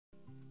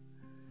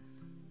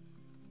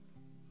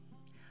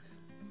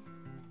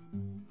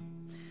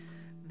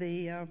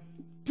the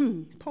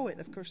poet,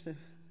 of course,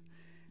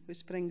 who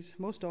springs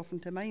most often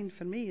to mind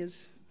for me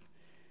is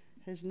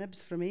his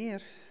Nibs from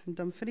Ayr in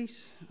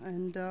Dumfries.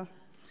 And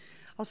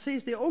I'll say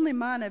he's the only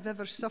man I've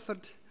ever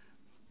suffered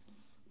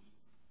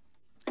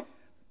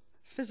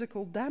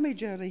physical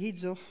damage out of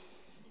Heidzo.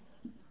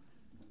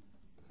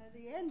 At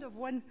the end of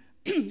one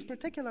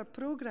particular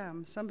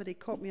programme, somebody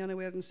caught me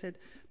unaware and said,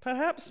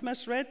 "Perhaps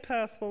Miss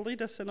Redpath will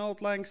lead us in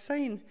Auld Lang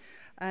Syne."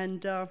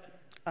 And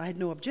I had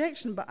no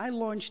objection, but I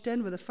launched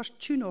in with the first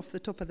tune off the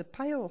top of the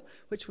pile,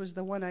 which was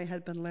the one I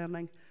had been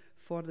learning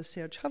for the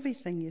Serge Hovey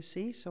thing, you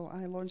see. So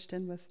I launched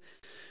in with,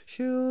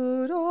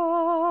 "Should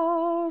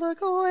old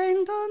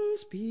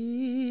acquaintance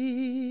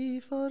be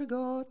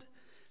forgot,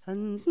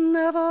 and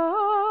never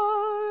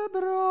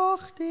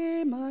brought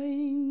to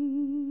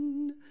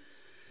mind,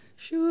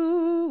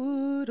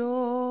 should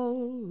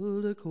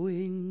old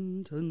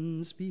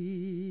acquaintance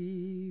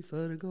be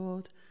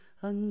forgot,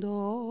 and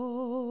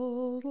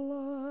Auld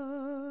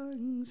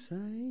Lang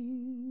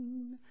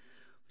Syne,"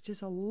 which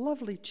is a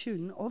lovely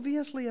tune,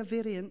 obviously a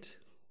variant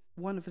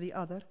one of the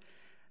other.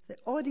 The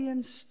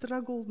audience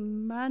struggled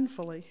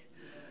manfully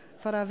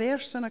for a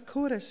verse and a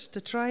chorus to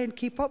try and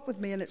keep up with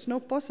me, and it's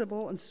not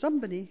possible. And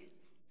somebody,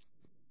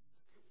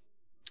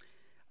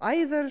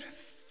 either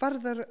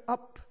further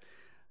up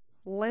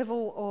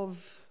level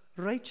of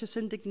righteous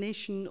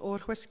indignation or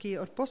whiskey,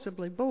 or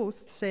possibly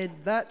both,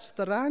 said, "That's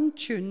the wrong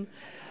tune,"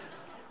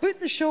 put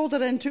the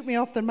shoulder in, took me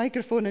off the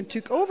microphone and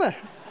took over.